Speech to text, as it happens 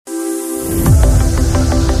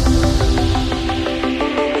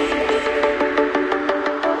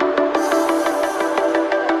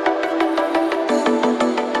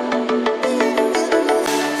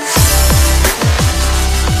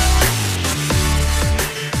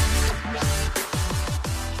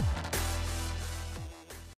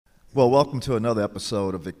Well, welcome to another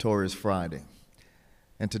episode of Victorious Friday.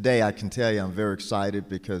 And today I can tell you I'm very excited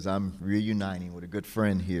because I'm reuniting with a good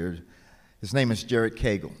friend here. His name is Jared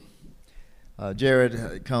Cagle.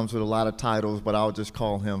 Jared comes with a lot of titles, but I'll just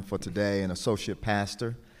call him for today an associate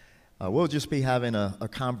pastor. We'll just be having a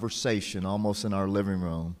conversation almost in our living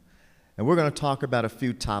room. And we're going to talk about a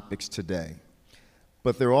few topics today,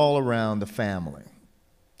 but they're all around the family.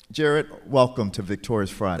 Jared, welcome to Victorious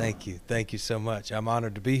Friday. Thank you. Thank you so much. I'm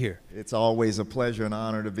honored to be here. It's always a pleasure and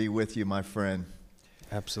honor to be with you, my friend.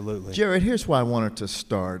 Absolutely. Jared, here's why I wanted to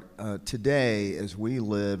start. Today, as we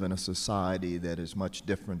live in a society that is much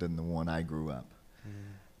different than the one I grew up,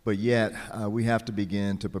 but yet we have to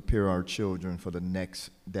begin to prepare our children for the next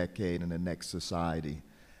decade and the next society.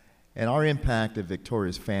 And our impact at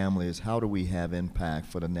Victorious Family is how do we have impact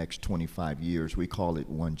for the next 25 years? We call it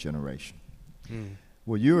one generation.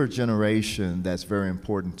 Well, you're a generation that's very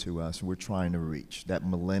important to us, and we're trying to reach that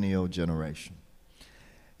millennial generation.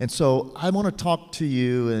 And so I want to talk to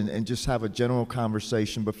you and just have a general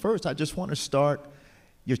conversation. But first, I just want to start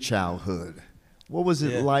your childhood. What was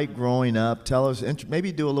it like growing up? Tell us,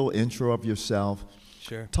 maybe do a little intro of yourself.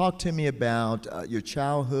 Sure. Talk to me about your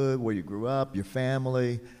childhood, where you grew up, your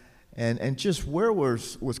family, and just where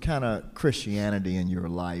was kind of Christianity in your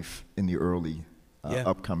life in the early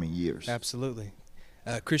upcoming years? Absolutely.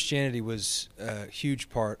 Christianity was a huge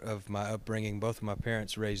part of my upbringing. Both of my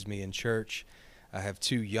parents raised me in church. I have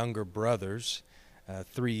two younger brothers,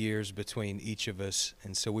 3 years between each of us,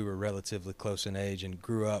 and so we were relatively close in age and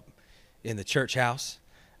grew up in the church house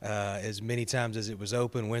as many times as it was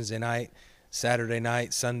open, Wednesday night, Saturday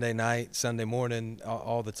night, Sunday morning,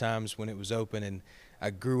 all the times when it was open. And I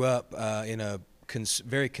grew up in a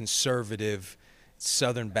very conservative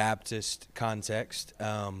Southern Baptist context.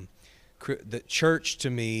 The church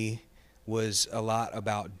to me was a lot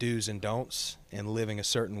about do's and don'ts and living a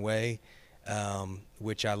certain way,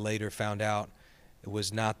 which I later found out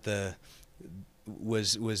was not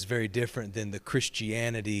was very different than the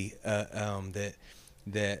Christianity that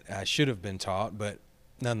I should have been taught. But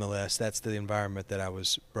nonetheless, that's the environment that I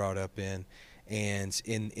was brought up in. And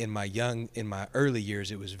in my early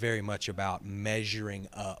years, it was very much about measuring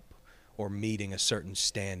up or meeting a certain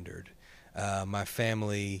standard. My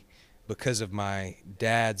family, because of my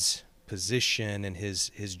dad's position and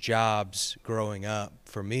his jobs growing up,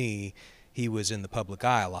 for me, he was in the public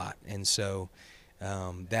eye a lot. And so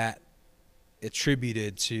that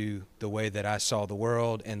attributed to the way that I saw the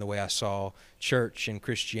world and the way I saw church and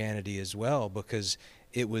Christianity as well, because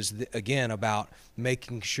it was, again, about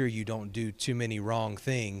making sure you don't do too many wrong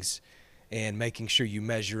things and making sure you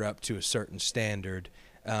measure up to a certain standard.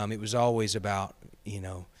 It was always about,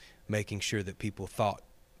 making sure that people thought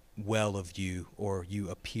well of you or you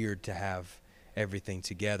appeared to have everything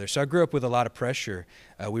together. So I grew up with a lot of pressure.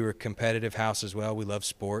 We were a competitive house as well. We loved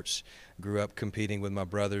sports. Grew up competing with my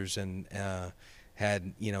brothers and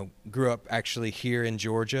grew up actually here in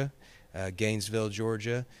Georgia, Gainesville,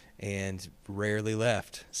 Georgia, and rarely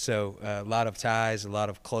left. So a lot of ties, a lot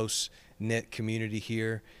of close-knit community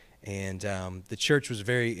here. And the church was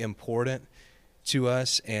very important to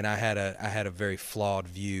us, and I had a very flawed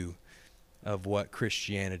view of what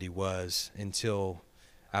Christianity was until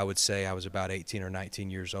I would say I was about 18 or 19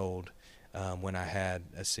 years old when I had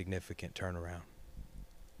a significant turnaround.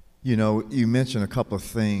 You mentioned a couple of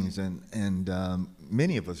things, and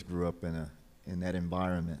many of us grew up in that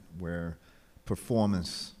environment where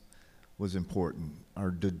performance was important.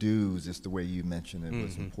 The dues, is the way you mentioned it,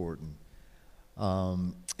 was important.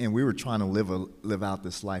 And we were trying to live out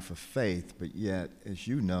this life of faith, but yet, as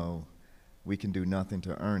you know, we can do nothing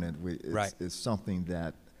to earn it. It's something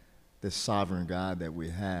that this sovereign God that we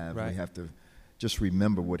have, we have to just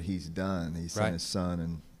remember what he's done. He sent his son,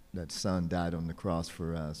 and that son died on the cross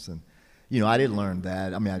for us. And, I didn't learn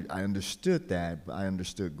that. I mean, I understood that, but I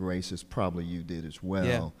understood grace as probably you did as well.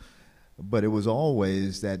 Yeah. But it was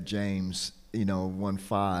always that James,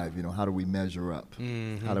 1:5, how do we measure up?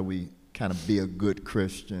 How do we kind of be a good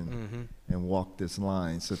Christian and walk this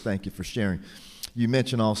line? So thank you for sharing. You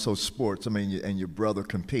mentioned also sports. I mean, and your brother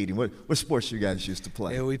competing. What sports you guys used to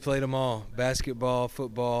play? Yeah, we played them all. Basketball,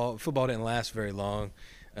 football. Football didn't last very long.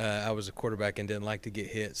 I was a quarterback and didn't like to get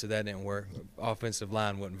hit, so that didn't work. Offensive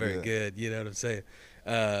line wasn't very good, you know what I'm saying?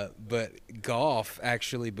 But golf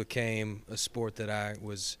actually became a sport that I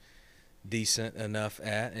was decent enough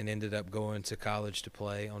at and ended up going to college to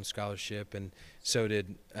play on scholarship, and so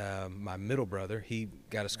did my middle brother. He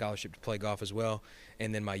got a scholarship to play golf as well.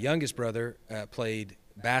 And then my youngest brother played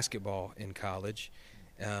basketball in college,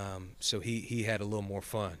 So he had a little more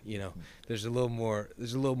fun, you know. There's a little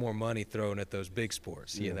more money thrown at those big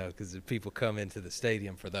sports, you know, because people come into the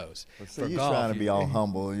stadium for those. So for you're golf, trying to be all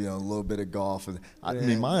humble, you know, a little bit of golf. And I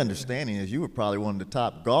mean, my understanding is you were probably one of the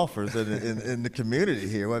top golfers in the community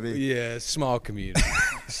here. I mean, yeah, small community,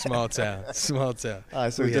 small town. All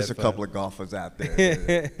right, so just a couple of golfers out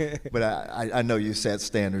there. But I know you set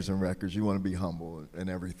standards and records. You want to be humble and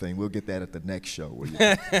everything. We'll get that at the next show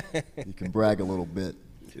where you can brag a little bit.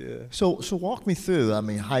 Yeah. So walk me through, I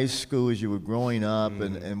mean, high school as you were growing up,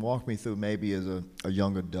 and walk me through maybe as a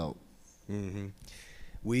young adult. For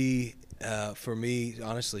me,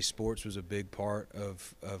 honestly, sports was a big part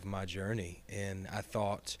of my journey, and I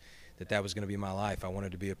thought that was going to be my life. I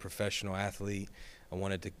wanted to be a professional athlete. I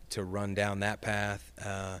wanted to run down that path.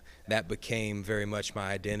 That became very much my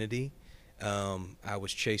identity. I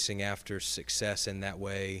was chasing after success in that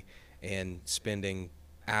way and spending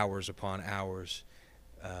hours upon hours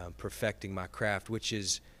perfecting my craft, which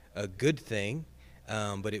is a good thing,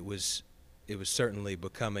 but it was certainly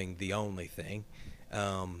becoming the only thing.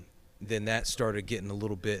 Then that started getting a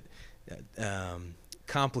little bit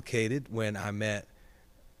complicated when I met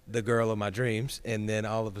the girl of my dreams, and then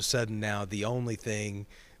all of a sudden now the only thing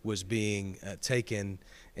was being taken,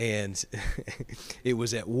 and it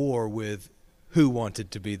was at war with who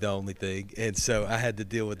wanted to be the only thing, and so I had to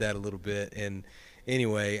deal with that a little bit. And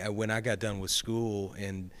anyway, when I got done with school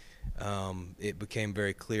and it became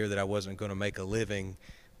very clear that I wasn't going to make a living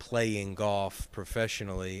playing golf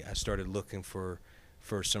professionally, I started looking for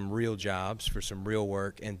some real jobs, for some real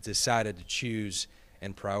work, and decided to choose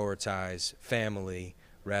and prioritize family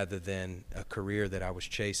rather than a career that I was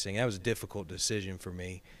chasing. That was a difficult decision for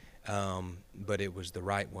me, but it was the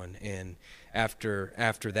right one. And after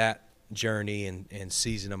that journey and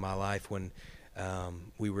season of my life, when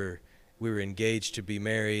we were engaged to be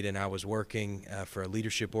married, and I was working for a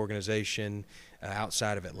leadership organization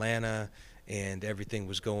outside of Atlanta, and everything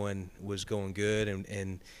was going good,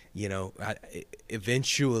 and you know, I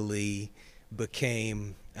eventually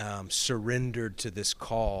became surrendered to this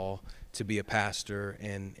call to be a pastor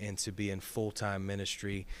and to be in full-time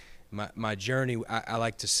ministry. My journey, I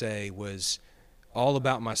like to say, was all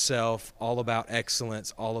about myself, all about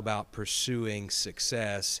excellence, all about pursuing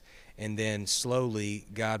success. And then slowly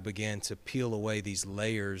God began to peel away these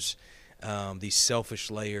layers, these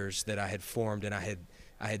selfish layers that I had formed, and I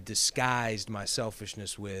had disguised my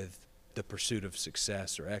selfishness with the pursuit of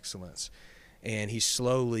success or excellence. And he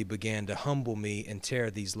slowly began to humble me and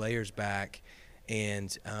tear these layers back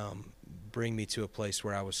and bring me to a place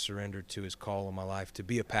where I was surrendered to his call in my life, to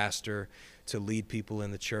be a pastor, to lead people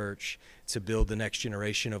in the church, to build the next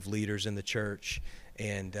generation of leaders in the church,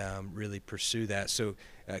 and really pursue that. So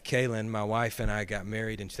Kaylin, my wife, and I got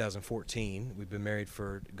married in 2014. We've been married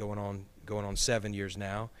for going on 7 years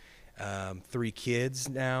now. 3 kids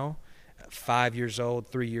now, 5 years old,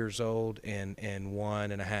 3 years old, and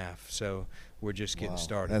 1.5. So we're just getting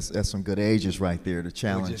started. That's some good ages right there to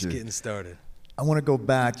challenge you. We're just getting started. I want to go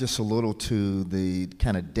back just a little to the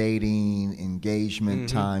kind of dating, engagement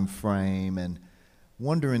time frame, and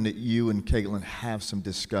wondering that you and Caitlin have some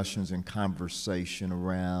discussions and conversation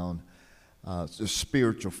around the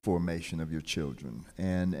spiritual formation of your children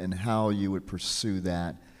and how you would pursue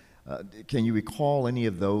that. Can you recall any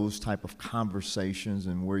of those type of conversations,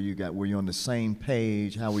 and were you on the same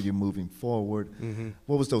page? How were you moving forward?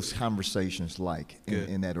 What was those conversations like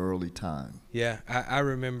in that early time? Yeah, I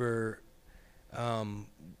remember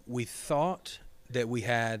we thought that we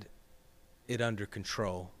had it under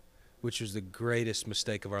control, which was the greatest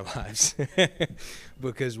mistake of our lives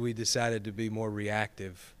because we decided to be more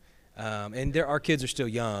reactive. And our kids are still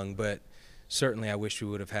young, but certainly I wish we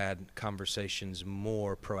would have had conversations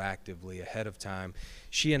more proactively ahead of time.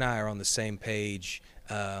 She and I are on the same page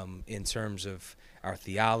in terms of our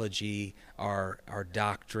theology, our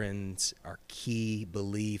doctrines, our key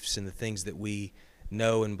beliefs, and the things that we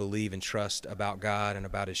know and believe and trust about God and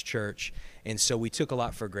about his church. And so we took a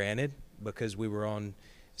lot for granted because we were on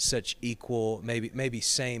such equal, maybe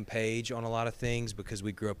same page on a lot of things, because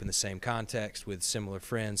we grew up in the same context with similar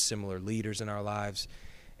friends, similar leaders in our lives.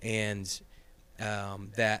 And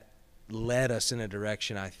that led us in a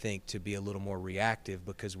direction, I think, to be a little more reactive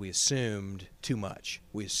because we assumed too much.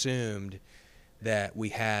 We assumed that we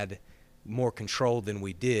had more control than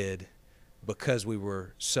we did because we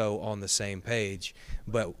were so on the same page.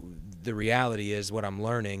 But the reality is, what I'm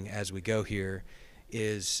learning as we go here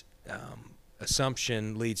is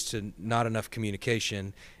assumption leads to not enough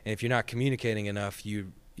communication. And if you're not communicating enough,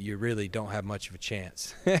 you really don't have much of a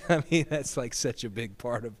chance. I mean, that's like such a big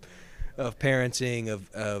part of parenting,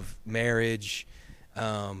 of marriage,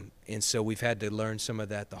 And so we've had to learn some of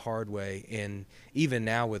that the hard way. And even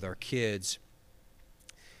now with our kids,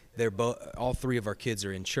 all three of our kids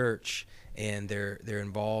are in church, and they're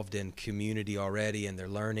involved in community already, and they're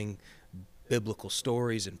learning biblical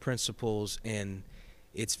stories and principles. And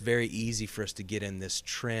it's very easy for us to get in this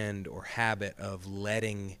trend or habit of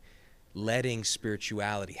letting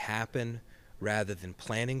spirituality happen rather than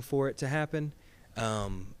planning for it to happen.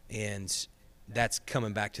 And that's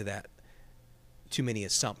coming back to that too many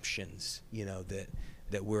assumptions,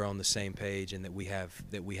 that we're on the same page and that we have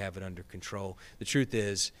it under control. The truth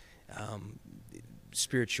is,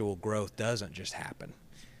 spiritual growth doesn't just happen.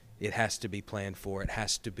 It has to be planned for. It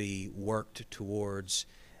has to be worked towards.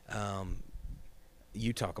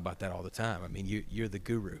 You talk about that all the time. I mean, you're the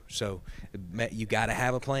guru. So you got to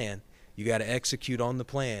have a plan. You got to execute on the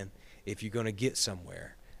plan if you're going to get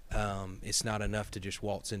somewhere. It's not enough to just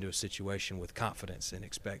waltz into a situation with confidence and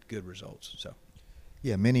expect good results. So.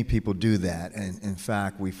 Yeah, many people do that, and in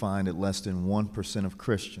fact, we find that less than 1% of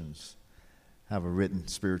Christians have a written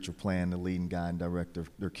spiritual plan to lead and guide and direct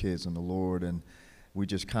their kids in the Lord, and we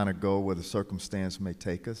just kind of go where the circumstance may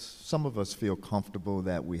take us. Some of us feel comfortable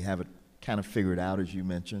that we have it kind of figured out, as you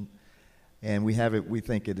mentioned, and we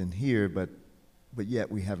think it in here, but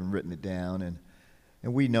yet we haven't written it down,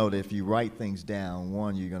 and we know that if you write things down,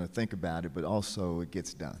 one, you're going to think about it, but also it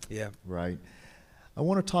gets done. Yeah. Right? I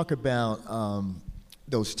want to talk about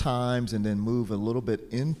those times and then move a little bit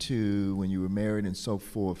into when you were married and so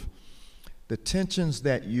forth. The tensions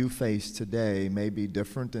that you face today may be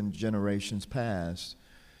different than generations past.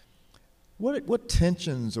 What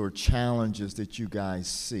tensions or challenges that you guys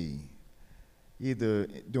see, either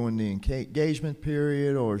during the engagement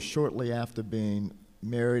period or shortly after being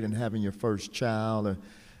married and having your first child? Or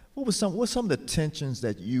what's some of the tensions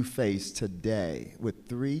that you face today with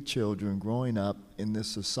 3 children growing up in this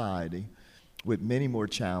society with many more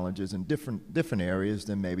challenges in different areas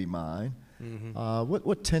than maybe mine? Mm-hmm.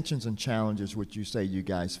 What tensions and challenges would you say you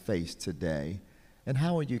guys face today, and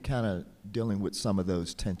how are you kind of dealing with some of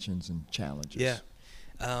those tensions and challenges? Yeah,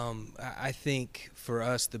 I think for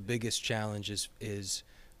us the biggest challenge is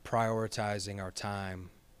prioritizing our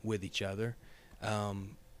time with each other.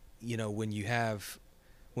 When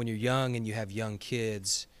you're young and you have young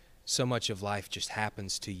kids, so much of life just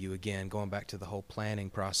happens to you. Again, going back to the whole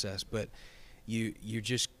planning process, but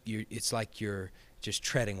it's like you're just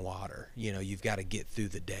treading water. You've got to get through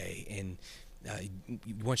the day, and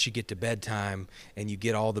once you get to bedtime and you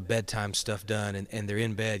get all the bedtime stuff done and they're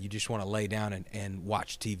in bed, you just want to lay down and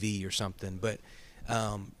watch TV or something. But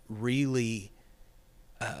really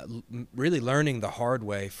learning the hard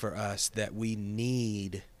way for us that we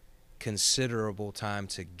need considerable time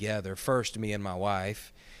together. First, me and my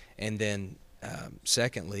wife, and then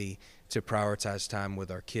secondly, to prioritize time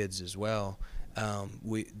with our kids as well.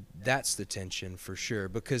 That's the tension for sure,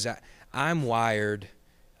 because I'm wired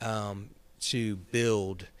to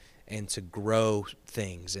build and to grow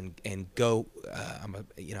things and go.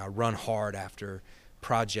 I run hard after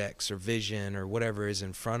projects or vision or whatever is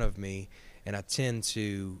in front of me, and I tend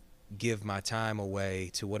to give my time away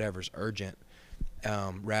to whatever's urgent,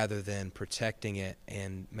 rather than protecting it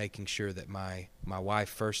and making sure that my wife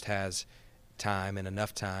first has time and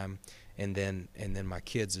enough time, and then my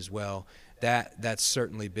kids as well. That's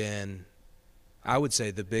certainly been, I would say,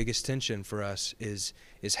 the biggest tension for us is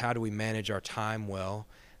how do we manage our time well?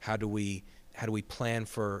 How do we plan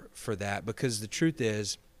for that? Because the truth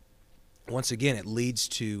is, once again, it leads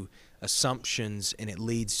to assumptions and it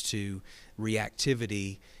leads to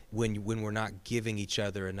reactivity when we're not giving each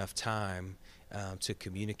other enough time to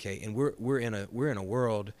communicate. And we're in a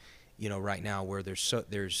world, right now where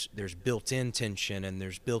there's built-in tension and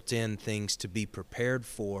there's built-in things to be prepared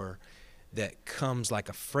for that comes like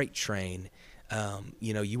a freight train.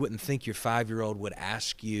 You wouldn't think your 5-year-old would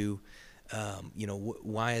ask you,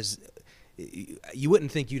 why is. You wouldn't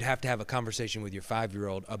think you'd have to have a conversation with your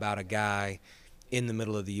 5-year-old about a guy in the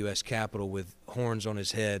middle of the U.S. Capitol with horns on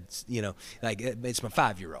his head. Like, it's my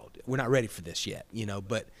 5-year-old. We're not ready for this yet.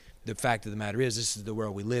 But the fact of the matter is, this is the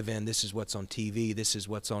world we live in. This is what's on TV. This is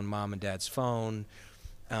what's on mom and dad's phone.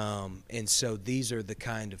 And so these are the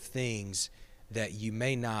kind of things that you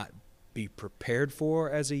may not be prepared for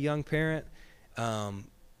as a young parent,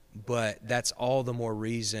 but that's all the more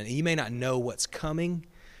reason. You may not know what's coming,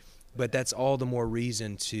 but that's all the more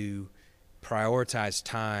reason to prioritize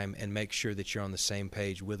time and make sure that you're on the same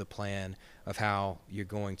page with a plan of how you're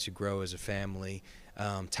going to grow as a family.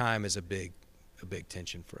 Time is a big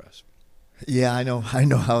tension for us. Yeah, I know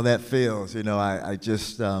how that feels. I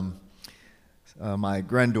just my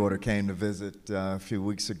granddaughter came to visit a few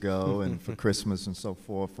weeks ago, and for Christmas and so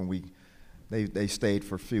forth, and we they stayed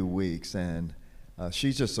for a few weeks, and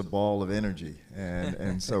she's just a ball of energy,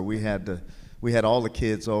 and so we had all the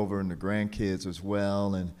kids over and the grandkids as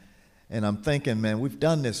well, and I'm thinking, man, we've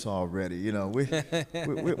done this already. You know, we're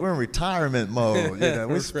in retirement mode. You know,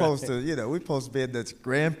 we're supposed to, we're supposed to be in this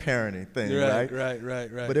grandparenting thing, right?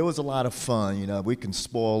 Right. But it was a lot of fun. You know, we can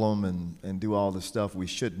spoil them and do all the stuff we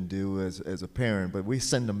shouldn't do as a parent, but we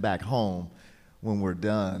send them back home when we're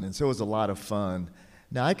done, and so it was a lot of fun.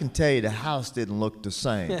 Now, I can tell you the house didn't look the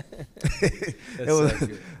same. It was so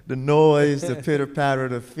the noise, the pitter-patter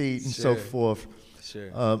of the feet, and so forth. Sure.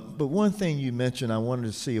 But one thing you mentioned, I wanted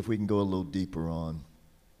to see if we can go a little deeper on.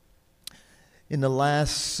 In the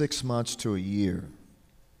last 6 months to a year,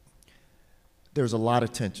 there's a lot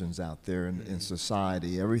of tensions out there in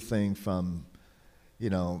society. Everything from,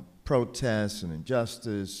 protests and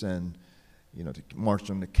injustice and, to march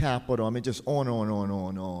on the Capitol. I mean, just on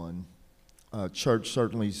and on. Church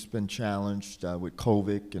certainly has been challenged with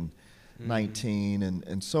COVID and 19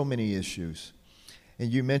 and so many issues.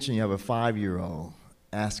 And you mentioned you have a 5-year-old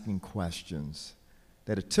asking questions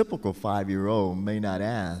that a typical 5-year-old may not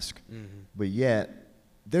ask, but yet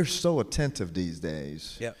they're so attentive these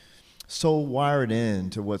days, so wired in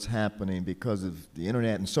to what's happening because of the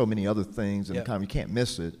internet and so many other things, and you can't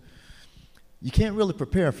miss it. You can't really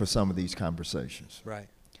prepare for some of these conversations. Right.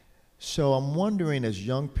 So I'm wondering, as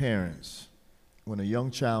young parents, when a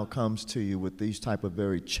young child comes to you with these type of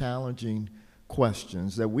very challenging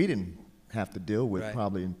questions that we didn't have to deal with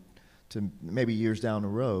probably to maybe years down the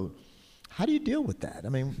road, how do you deal with that? I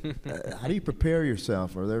mean, how do you prepare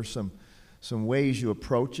yourself? Are there some ways you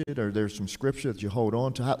approach it, or there's some scripture that you hold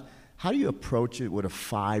on to? How do you approach it with a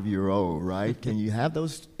 5-year-old, right? Can you have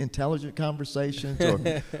those intelligent conversations,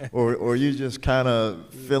 or you just kind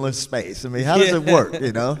of fill in space? I mean, how does it work,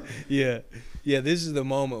 Yeah, this is the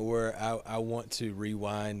moment where I want to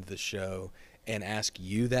rewind the show and ask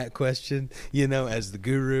you that question, as the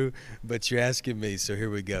guru, but you're asking me, so here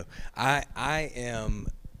we go. I am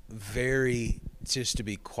very, just to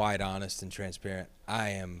be quite honest and transparent, I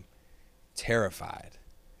am terrified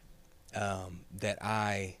that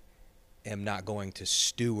I am not going to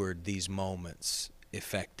steward these moments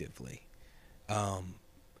effectively. My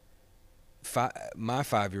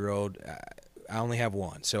 5-year-old, I only have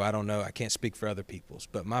one, so I don't know. I can't speak for other people's,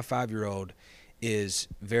 but my 5-year-old is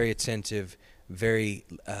very attentive, very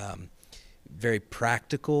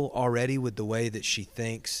practical already with the way that she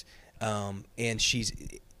thinks, and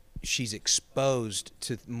she's exposed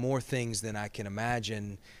to more things than I can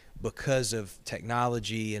imagine because of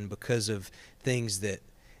technology and because of things that,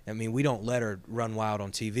 we don't let her run wild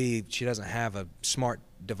on TV. She doesn't have a smart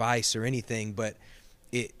device or anything, but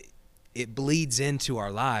it bleeds into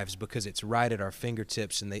our lives because it's right at our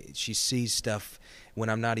fingertips, and she sees stuff when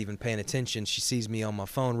I'm not even paying attention. She sees me on my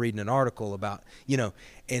phone reading an article about,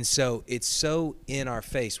 and so it's so in our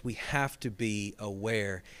face. We have to be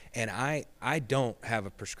aware, and I don't have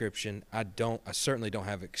a prescription. I certainly don't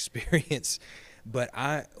have experience, but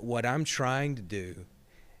what I'm trying to do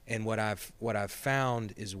and what I've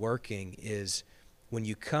found is working is when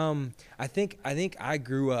you come, I think I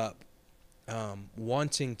grew up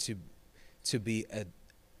wanting to be a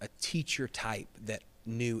teacher type that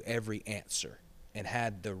knew every answer and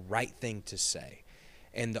had the right thing to say.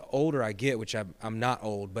 And the older I get, which I'm not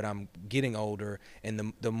old, but I'm getting older,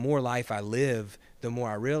 and the more life I live, the more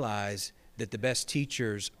I realize that the best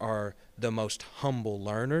teachers are the most humble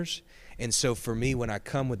learners. And so for me, when I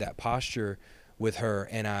come with that posture with her,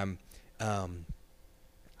 and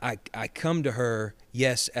I come to her,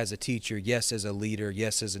 yes, as a teacher, yes, as a leader,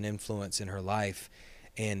 yes, as an influence in her life,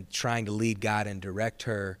 and trying to lead, guide, and direct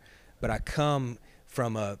her, but I come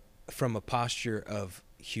from a posture of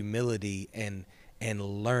humility and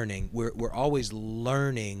learning. We're always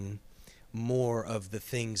learning more of the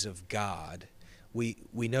things of God. We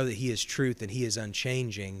know that He is truth and He is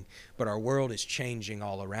unchanging, but our world is changing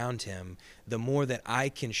all around Him. The more that I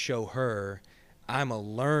can show her, I'm a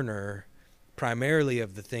learner primarily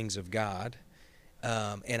of the things of God.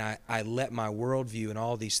 And I let my worldview and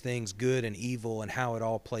all these things, good and evil, and how it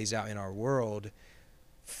all plays out in our world,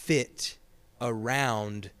 fit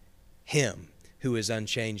around Him, who is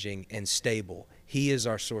unchanging and stable. He is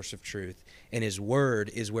our source of truth, and His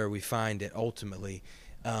Word is where we find it ultimately.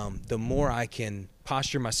 The more I can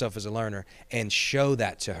posture myself as a learner and show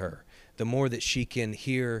that to her, the more that she can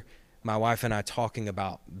hear my wife and I talking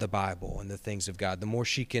about the Bible and the things of God, the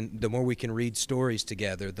more we can read stories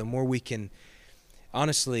together, the more we can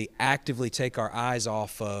honestly actively take our eyes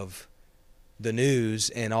off of the news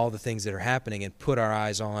and all the things that are happening and put our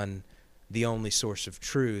eyes on the only source of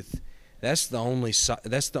truth. That's the only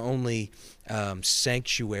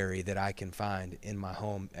sanctuary that I can find in my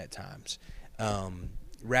home at times.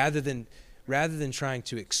 Rather than trying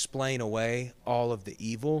to explain away all of the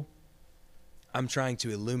evil, I'm trying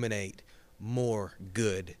to illuminate more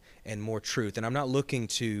good and more truth. And I'm not looking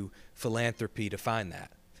to philanthropy to find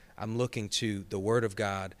that. I'm looking to the Word of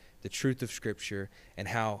God, the truth of Scripture, and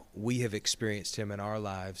how we have experienced Him in our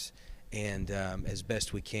lives, and as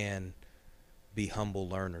best we can, be humble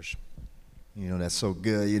learners. You know, that's so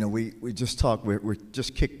good. You know, we just talked, we're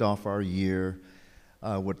just kicked off our year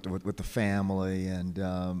with the family, and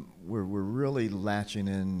we're really latching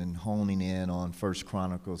in and honing in on 1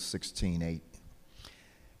 Chronicles 16:8.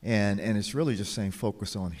 And it's really just saying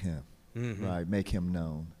focus on Him, right? Make Him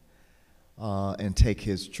known, and take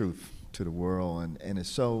His truth to the world. And it's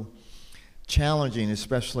so challenging,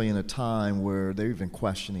 especially in a time where they're even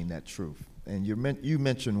questioning that truth. And you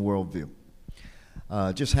mentioned worldview.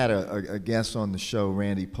 Just had a guest on the show,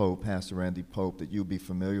 Pastor Randy Pope, that you'll be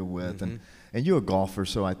familiar with. And you're a golfer,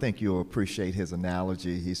 so I think you'll appreciate his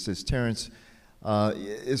analogy. He says, Terrence,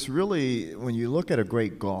 it's really, when you look at a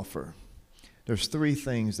great golfer, there's three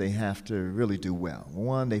things they have to really do well.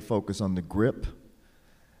 One, they focus on the grip,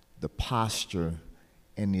 the posture,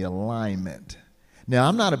 and the alignment. Now,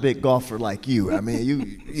 I'm not a big golfer like you. I mean,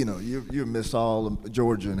 you miss all of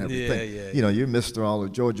Georgia and everything. Yeah. You know, you're Mr. All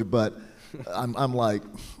of Georgia, but I'm like,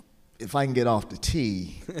 if I can get off the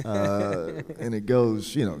tee and it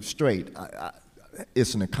goes, straight,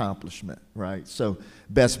 it's an accomplishment, right? So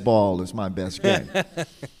best ball is my best game.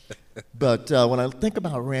 But when I think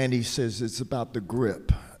about Randy, he says it's about the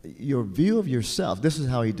grip, your view of yourself. This is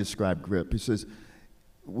how he described grip. He says,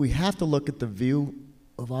 we have to look at the view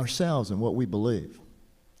of ourselves and what we believe.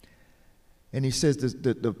 And he says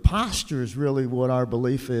the posture is really what our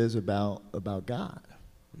belief is about God.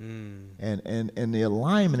 And the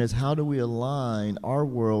alignment is, how do we align our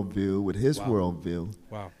worldview with His worldview?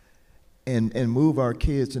 Wow. And move our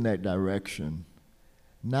kids in that direction,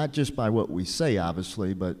 not just by what we say,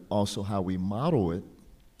 obviously, but also how we model it,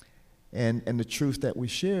 and the truth that we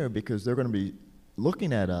share, because they're going to be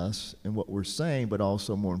looking at us and what we're saying, but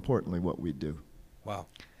also, more importantly, what we do. Wow.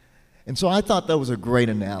 And so I thought that was a great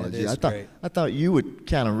analogy. I thought you would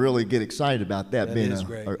kind of really get excited about that being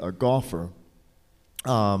a golfer.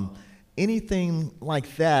 Anything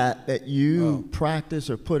like that you practice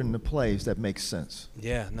or put into place that makes sense?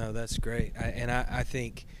 Yeah, no, that's great. I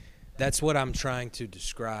think that's what I'm trying to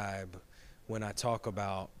describe when I talk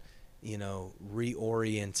about,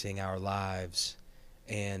 reorienting our lives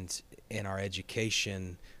and our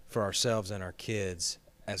education for ourselves and our kids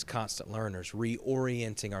as constant learners,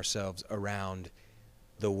 reorienting ourselves around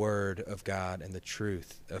the Word of God and the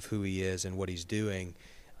truth of who He is and what He's doing.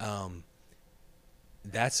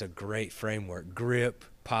 That's a great framework. Grip,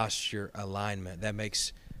 posture, alignment. That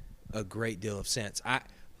makes a great deal of sense.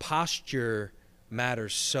 Posture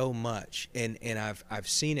matters so much, and I've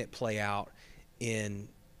seen it play out in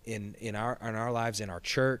our lives, in our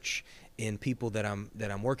church, in people that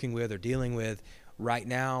I'm working with or dealing with. Right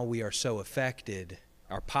now, we are so affected.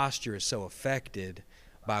 Our posture is so affected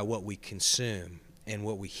by what we consume and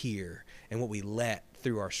what we hear and what we let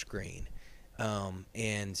through our screen,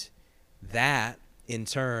 and that in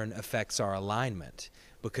turn affects our alignment,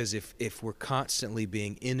 because if we're constantly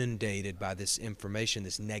being inundated by this information,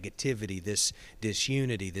 this negativity, this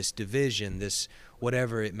disunity, this division, this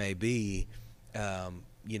whatever it may be, our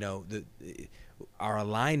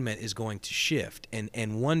alignment is going to shift,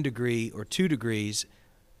 and 1 degree or 2 degrees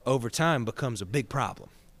over time becomes a big problem.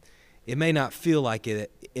 It may not feel like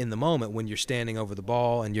it in the moment when you're standing over the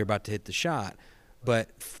ball and you're about to hit the shot, but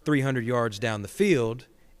 300 yards down the field,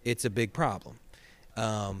 it's a big problem.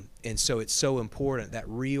 And so it's so important, that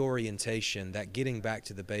reorientation, that getting back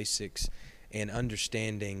to the basics and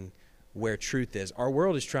understanding where truth is. Our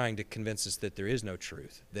world is trying to convince us that there is no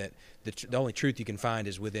truth, that the only truth you can find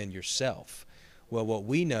is within yourself. Well, what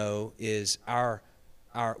we know is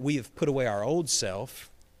we have put away our old self,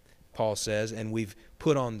 Paul says, and we've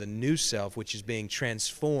put on the new self, which is being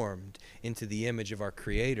transformed into the image of our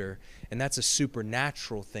Creator. And that's a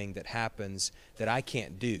supernatural thing that happens that I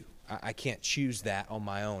can't do. I can't choose that on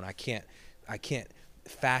my own. I can't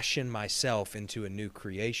fashion myself into a new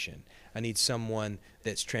creation. I need someone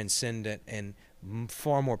that's transcendent and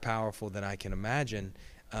far more powerful than I can imagine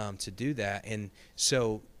to do that. And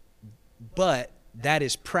so, but that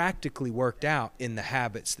is practically worked out in the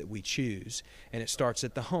habits that we choose, and it starts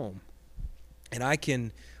at the home.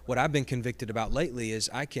 And what I've been convicted about lately is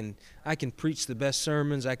I can preach the best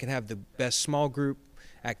sermons, I can have the best small group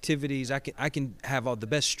activities, I can have all the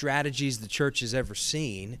best strategies the church has ever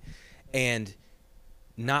seen, and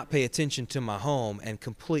not pay attention to my home and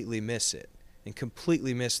completely miss it, and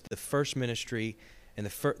completely miss the first ministry and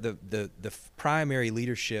the primary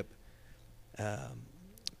leadership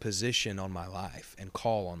position on my life and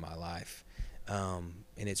call on my life.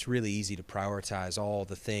 And it's really easy to prioritize all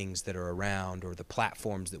the things that are around or the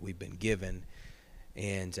platforms that we've been given.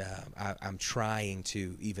 And I'm trying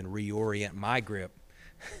to even reorient my grip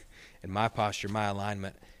and my posture, my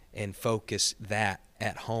alignment, and focus that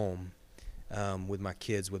at home with my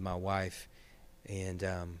kids, with my wife. And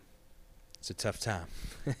it's a tough time.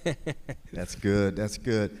 That's good. That's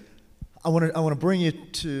good. I want to bring you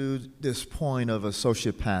to this point of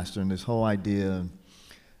associate pastor and this whole idea,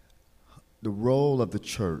 the role of the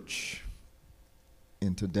church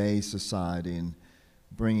in today's society, and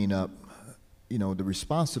bringing up, the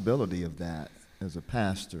responsibility of that as a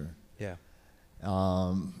pastor. Yeah.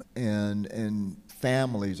 And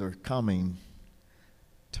families are coming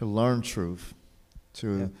to learn truth,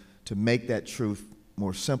 to make that truth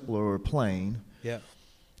more simpler or plain. Yeah.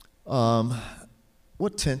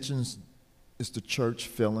 What tensions is the church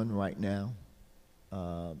feeling right now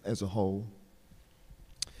as a whole?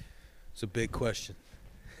 It's a big question.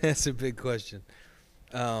 That's a big question.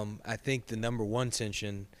 I think the number one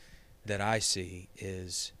tension that I see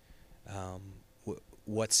is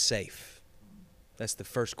what's safe. That's the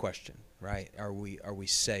first question, right? Are we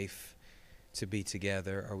safe to be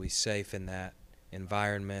together? Are we safe in that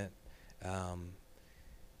environment?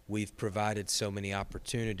 We've provided so many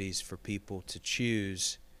opportunities for people to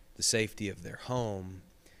choose the safety of their home,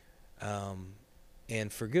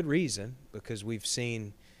 and for good reason, because we've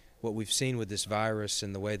seen what we've seen with this virus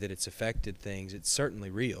and the way that it's affected things. It's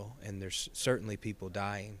certainly real, and there's certainly people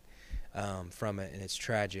dying from it, and it's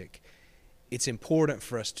tragic. It's important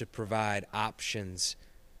for us to provide options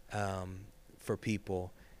for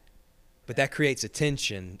people, but that creates a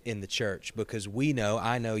tension in the church, because we know,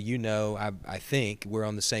 I know, I think we're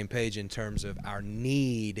on the same page in terms of our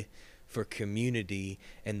need for community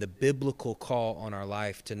and the biblical call on our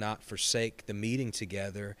life to not forsake the meeting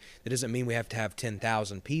together. That doesn't mean we have to have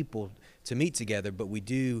 10,000 people to meet together, but we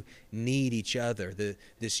do need each other.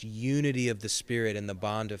 This unity of the Spirit and the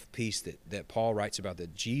bond of peace that Paul writes about,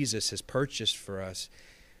 that Jesus has purchased for us.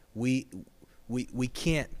 We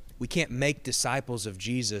can't make disciples of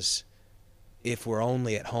Jesus if we're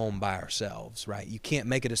only at home by ourselves, right? You can't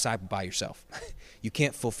make a disciple by yourself. You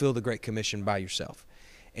can't fulfill the Great Commission by yourself.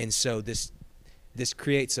 And so this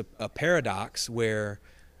creates a paradox where,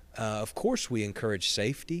 of course, we encourage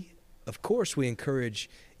safety. Of course, we encourage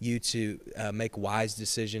you to make wise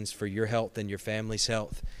decisions for your health and your family's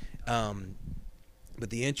health. But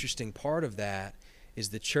the interesting part of that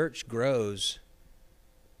is the church grows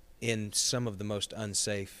in some of the most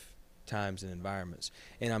unsafe times and environments.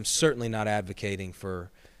 And I'm certainly not advocating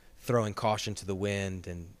for throwing caution to the wind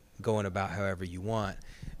and going about however you want,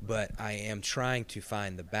 but I am trying to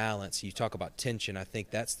find the balance. You talk about tension. I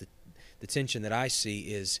think that's the tension that I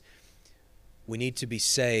see is we need to be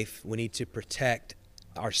safe. We need to protect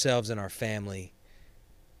ourselves and our family,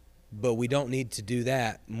 but we don't need to do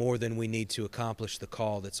that more than we need to accomplish the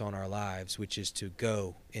call that's on our lives, which is to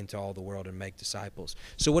go into all the world and make disciples.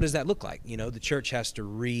 So what does that look like? The church has to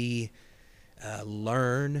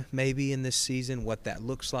learn maybe in this season what that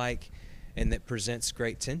looks like, and that presents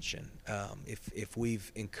great tension. If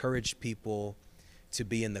we've encouraged people to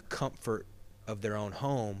be in the comfort of their own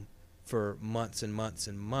home for months and months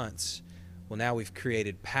and months, well, now we've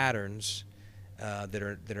created patterns that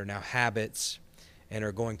are now habits and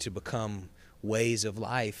are going to become ways of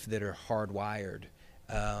life that are hardwired.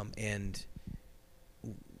 And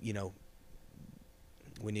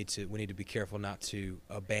we need to be careful not to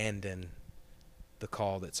abandon the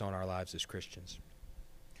call that's on our lives as Christians.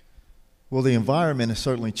 Well, the environment has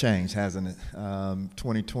certainly changed, hasn't it?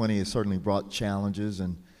 2020 has certainly brought challenges,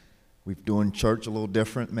 and we're doing church a little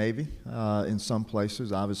different maybe in some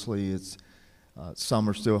places. Obviously, it's some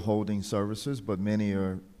are still holding services, but many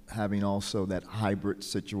are having also that hybrid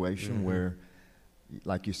situation where,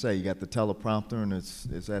 like you say, you got the teleprompter and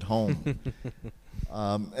it's at home.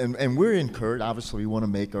 And we're encouraged. Obviously, we want to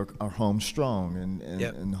make our home strong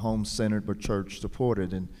and home-centered but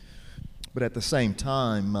church-supported. But at the same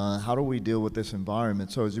time, how do we deal with this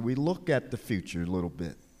environment? So as we look at the future a little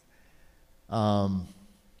bit,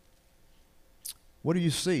 what do you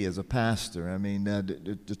see as a pastor? I mean,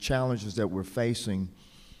 the challenges that we're facing.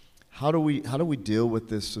 How do we deal with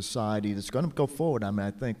this society that's going to go forward? I mean,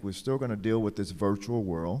 I think we're still going to deal with this virtual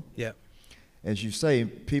world. Yeah. As you say,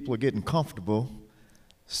 people are getting comfortable.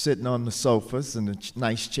 sitting on the sofas and the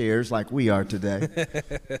nice chairs like we are today.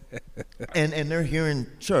 and they're hearing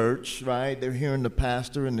church, right? They're hearing the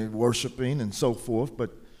pastor and they're worshiping and so forth,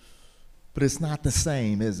 but it's not the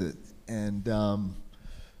same, is it? And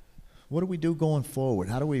what do we do going forward?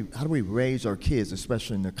 How do we raise our kids,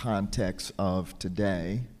 especially in the context of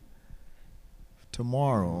today,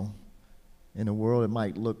 tomorrow, in a world that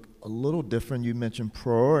might look a little different? You mentioned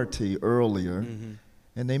priority earlier,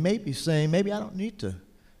 and they may be saying, maybe I don't need to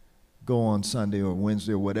go on Sunday or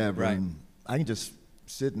Wednesday or whatever, Right. and I can just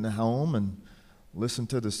sit in the home and listen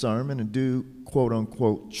to the sermon and do quote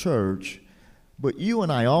unquote church. But you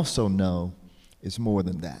and I also know it's more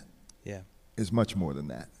than that. Yeah. It's much more than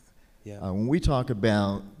that. Yeah. When we talk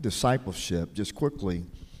about discipleship, just quickly,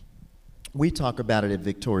 we talk about it at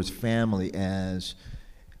Victoria's Family as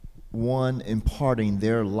one imparting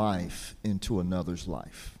their life into another's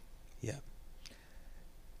life. Yeah.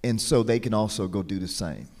 And so they can also go do the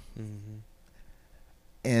same.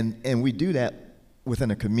 And we do that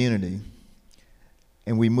within a community,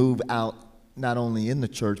 and we move out not only in the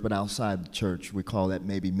church but outside the church. We call that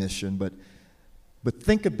maybe mission, but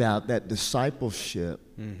think about that discipleship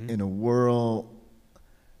in a world,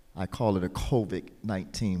 I call it a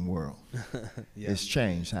COVID-19 world. Yeah. It's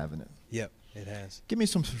changed, haven't it? Yep, it has. Give me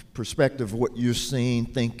some perspective of what you're seeing,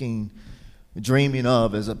 thinking, dreaming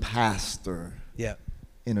of as a pastor Yeah.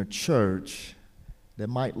 in a church that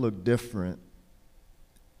might look different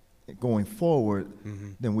going forward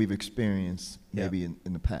than we've experienced maybe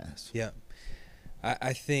in the past. Yeah.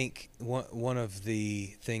 I think one of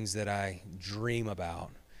the things that I dream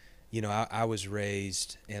about, I was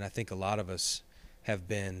raised, and I think a lot of us have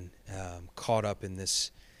been caught up in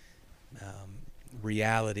this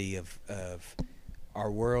reality of our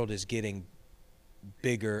world is getting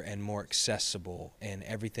bigger and more accessible, and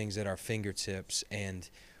everything's at our fingertips, and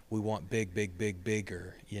we want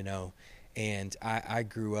bigger, And I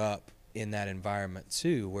grew up in that environment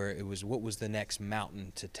too, where it was what was the next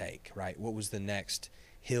mountain to take, right? What was the next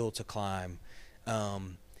hill to climb?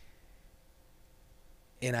 And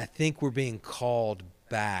I think we're being called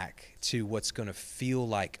back to what's going to feel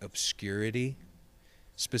like obscurity,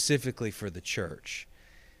 specifically for the church.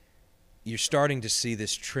 You're starting to see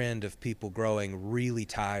this trend of people growing really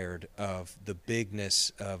tired of the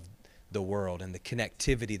bigness of the world and the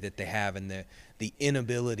connectivity that they have, and the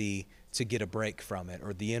inability to get a break from it,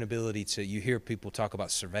 or the inability to, you hear people talk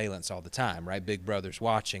about surveillance all the time, right? Big Brother's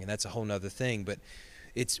watching, and that's a whole nother thing. But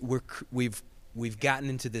we've gotten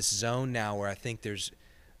into this zone now where I think there's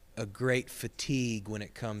a great fatigue when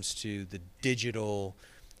it comes to the digital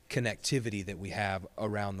connectivity that we have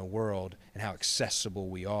around the world and how accessible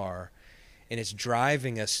we are. And it's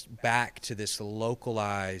driving us back to this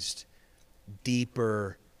localized,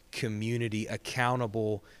 deeper community,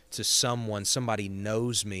 accountable to someone. Somebody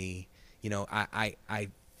knows me. I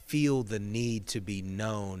feel the need to be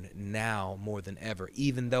known now more than ever.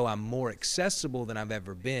 Even though I'm more accessible than I've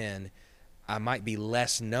ever been, I might be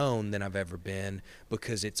less known than I've ever been,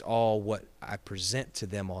 because it's all what I present to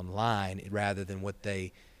them online rather than what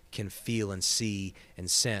they can feel and see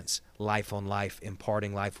and sense, life on life,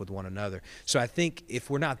 imparting life with one another. So I think if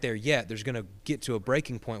we're not there yet, there's going to get to a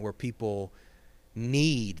breaking point where people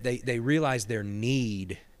they realize their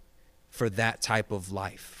need for that type of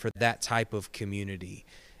life, for that type of community.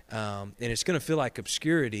 And it's going to feel like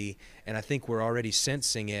obscurity, and I think we're already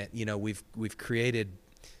sensing it. We've created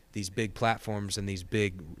these big platforms and these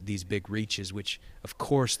big reaches, which of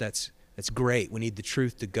course that's great. We need the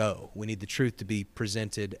truth to go. We need the truth to be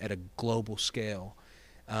presented at a global scale.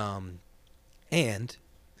 And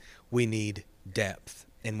we need depth,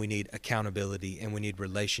 and we need accountability, and we need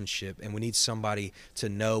relationship, and we need somebody to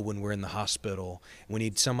know when we're in the hospital. We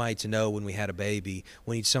need somebody to know when we had a baby.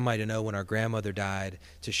 We need somebody to know when our grandmother died,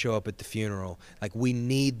 to show up at the funeral. Like, we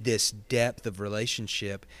need this depth of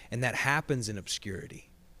relationship, and that happens in obscurity.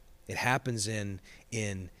 It happens in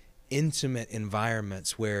intimate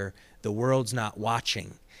environments where the world's not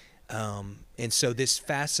watching. And so this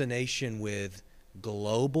fascination with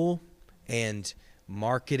global and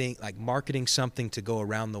marketing something to go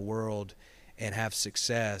around the world and have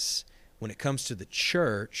success, when it comes to the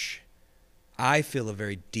church, I feel a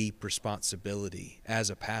very deep responsibility as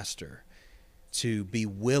a pastor to be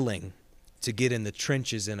willing to get in the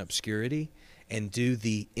trenches in obscurity and do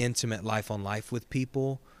the intimate life on life with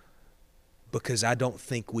people, because I don't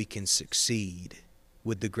think we can succeed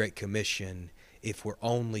with the Great Commission if we're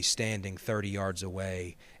only standing 30 yards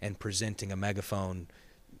away and presenting a megaphone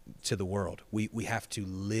to the world. We have to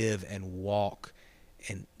live and walk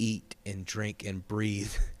and eat and drink and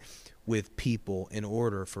breathe with people in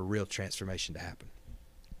order for real transformation to happen.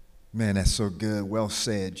 Man, that's so good. Well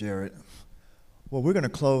said, Jared. Well, we're going to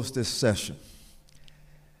close this session.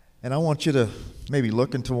 And I want you to maybe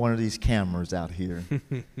look into one of these cameras out here.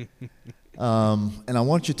 And I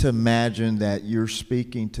want you to imagine that you're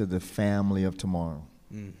speaking to the family of tomorrow.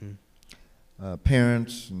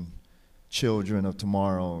 Parents and children of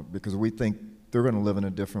tomorrow, because we think they're going to live in a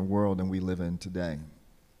different world than we live in today.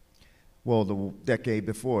 Well, the decade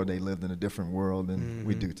before, they lived in a different world than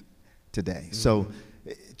we do today. So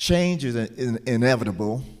change is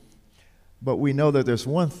inevitable, but we know that there's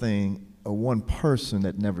one thing, or one person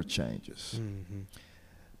that never changes.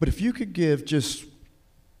 But if you could give just a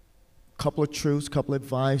couple of truths, couple of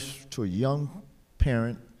advice to a young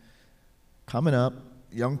parent coming up,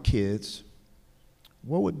 young kids,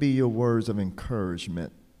 what would be your words of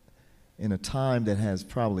encouragement in a time that has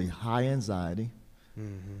probably high anxiety,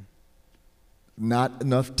 not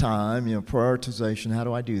enough time, prioritization, how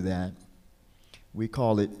do I do that? We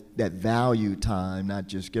call it that value time, not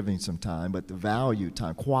just giving some time, but the value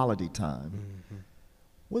time, quality time.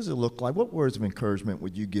 What does it look like? What words of encouragement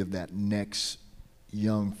would you give that next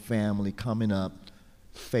young family coming up,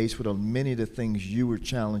 faced with many of the things you were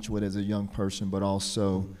challenged with as a young person, but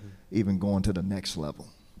also even going to the next level?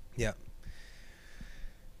 Yeah.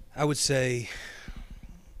 I would say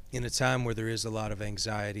in a time where there is a lot of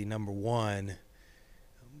anxiety, number one,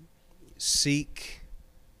 seek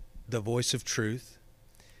the voice of truth.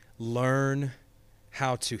 Learn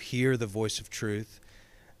how to hear the voice of truth.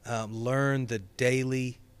 Learn the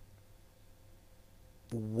daily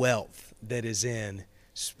wealth that is in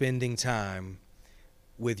spending time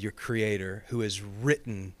with your Creator, who has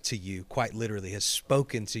written to you, quite literally, has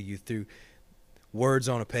spoken to you through words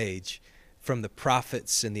on a page from the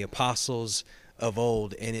prophets and the apostles of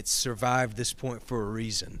old, and it's survived this point for a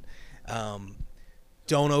reason. Don't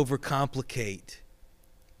overcomplicate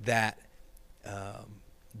that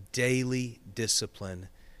daily discipline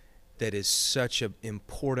that is such an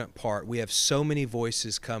important part. We have so many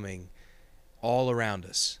voices coming all around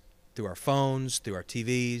us, through our phones, through our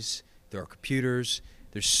TVs, through our computers.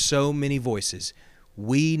 There's so many voices.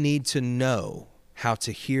 We need to know how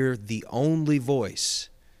to hear the only voice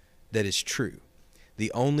that is true,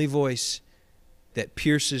 the only voice that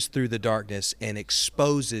pierces through the darkness and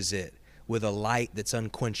exposes it with a light that's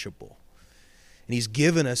unquenchable. And He's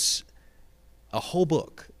given us a whole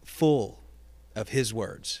book full of His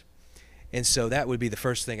words. And so that would be the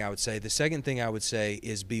first thing I would say. The second thing I would say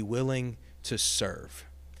is be willing to serve.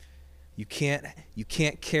 You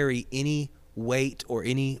can't carry any weight or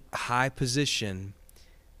any high position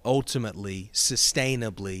ultimately,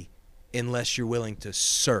 sustainably, unless you're willing to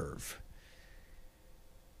serve.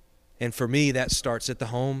 And for me, that starts at the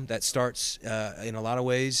home. That starts, in a lot of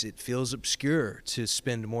ways, it feels obscure to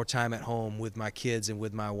spend more time at home with my kids and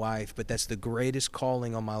with my wife, but that's the greatest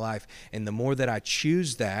calling on my life. And the more that I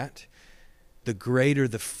choose that, the greater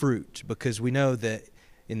the fruit, because we know that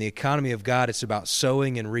in the economy of God, it's about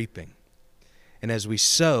sowing and reaping. And as we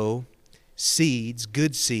sow seeds,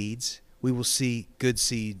 good seeds, we will see good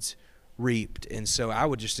seeds reaped. And so I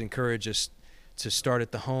would just encourage us to start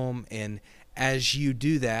at the home, and as you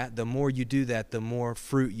do that, the more you do that, the more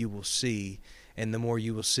fruit you will see, and the more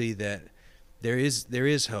you will see that there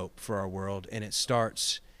is hope for our world, and it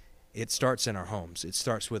starts in our homes. It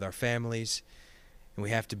starts with our families, and we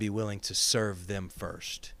have to be willing to serve them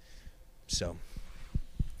first. So,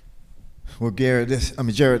 well, Jared,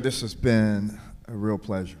 this has been a real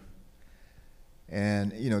pleasure.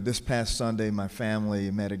 And this past Sunday, my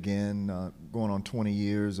family met again, going on 20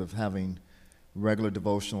 years of having regular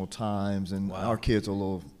devotional times, and wow. Our kids are a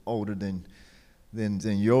little older than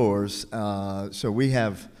yours, so we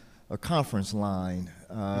have a conference line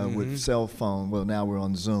with cell phone. Well, now we're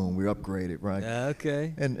on Zoom. We're upgraded, right?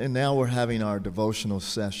 Okay. And now we're having our devotional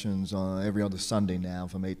sessions on every other Sunday now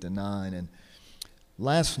from 8 to 9. And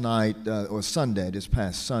last night, or Sunday, this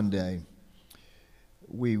past Sunday,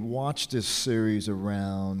 we watched this series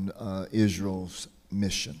around Israel's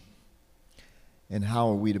mission. And how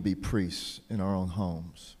are we to be priests in our own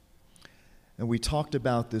homes? And we talked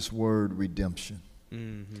about this word redemption.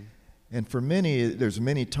 And for many, there's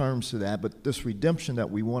many terms to that, but this redemption that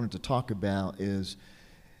we wanted to talk about is,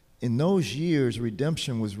 in those years,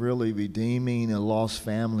 redemption was really redeeming a lost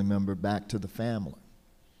family member back to the family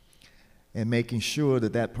and making sure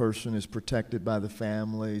that that person is protected by the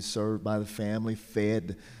family, served by the family,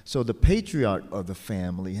 fed. So the patriarch of the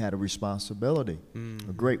family had a responsibility,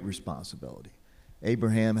 a great responsibility.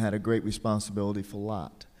 Abraham had a great responsibility for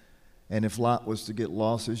Lot. And if Lot was to get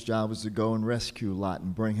lost, his job was to go and rescue Lot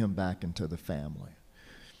and bring him back into the family.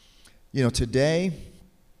 Today,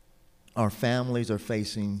 our families are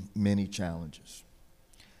facing many challenges.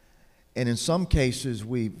 And in some cases,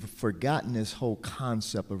 we've forgotten this whole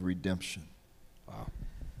concept of redemption. Wow.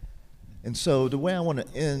 And so the way I want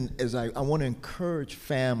to end is I want to encourage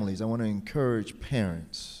families, I want to encourage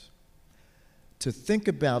parents to think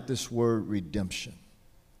about this word redemption.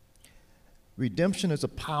 Redemption is a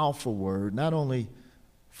powerful word. Not only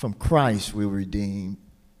from Christ we're redeemed,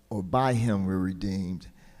 or by him we're redeemed,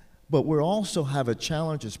 but we also have a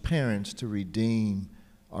challenge as parents to redeem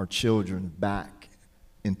our children back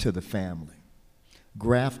into the family.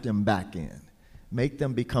 Graft them back in. Make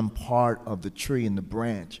them become part of the tree and the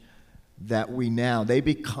branch that they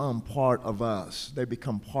become part of us. They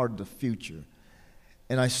become part of the future.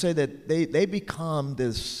 And I say that they become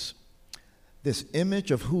this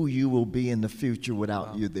image of who you will be in the future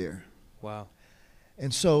without you there. Wow.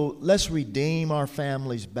 And so let's redeem our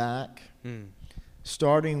families back,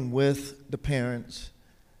 starting with the parents,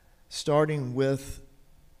 starting with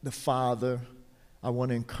the father. I want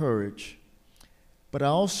to encourage. But I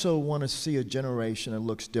also want to see a generation that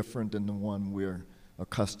looks different than the one we're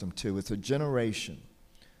accustomed to. It's a generation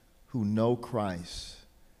who know Christ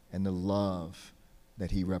and the love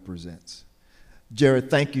that he represents. Jared,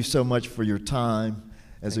 thank you so much for your time.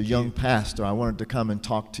 As a young pastor, I wanted to come and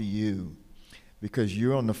talk to you because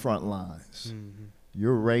you're on the front lines. Mm-hmm.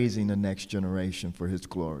 You're raising the next generation for his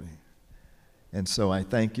glory. And so I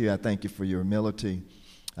thank you. I thank you for your humility.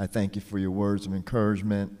 I thank you for your words of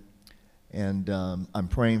encouragement. And I'm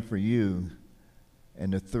praying for you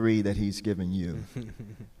and the three that he's given you.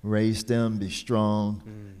 Raise them, be strong,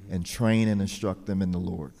 and train and instruct them in the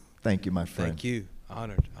Lord. Thank you, my friend. Thank you.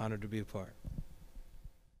 Honored to be a part.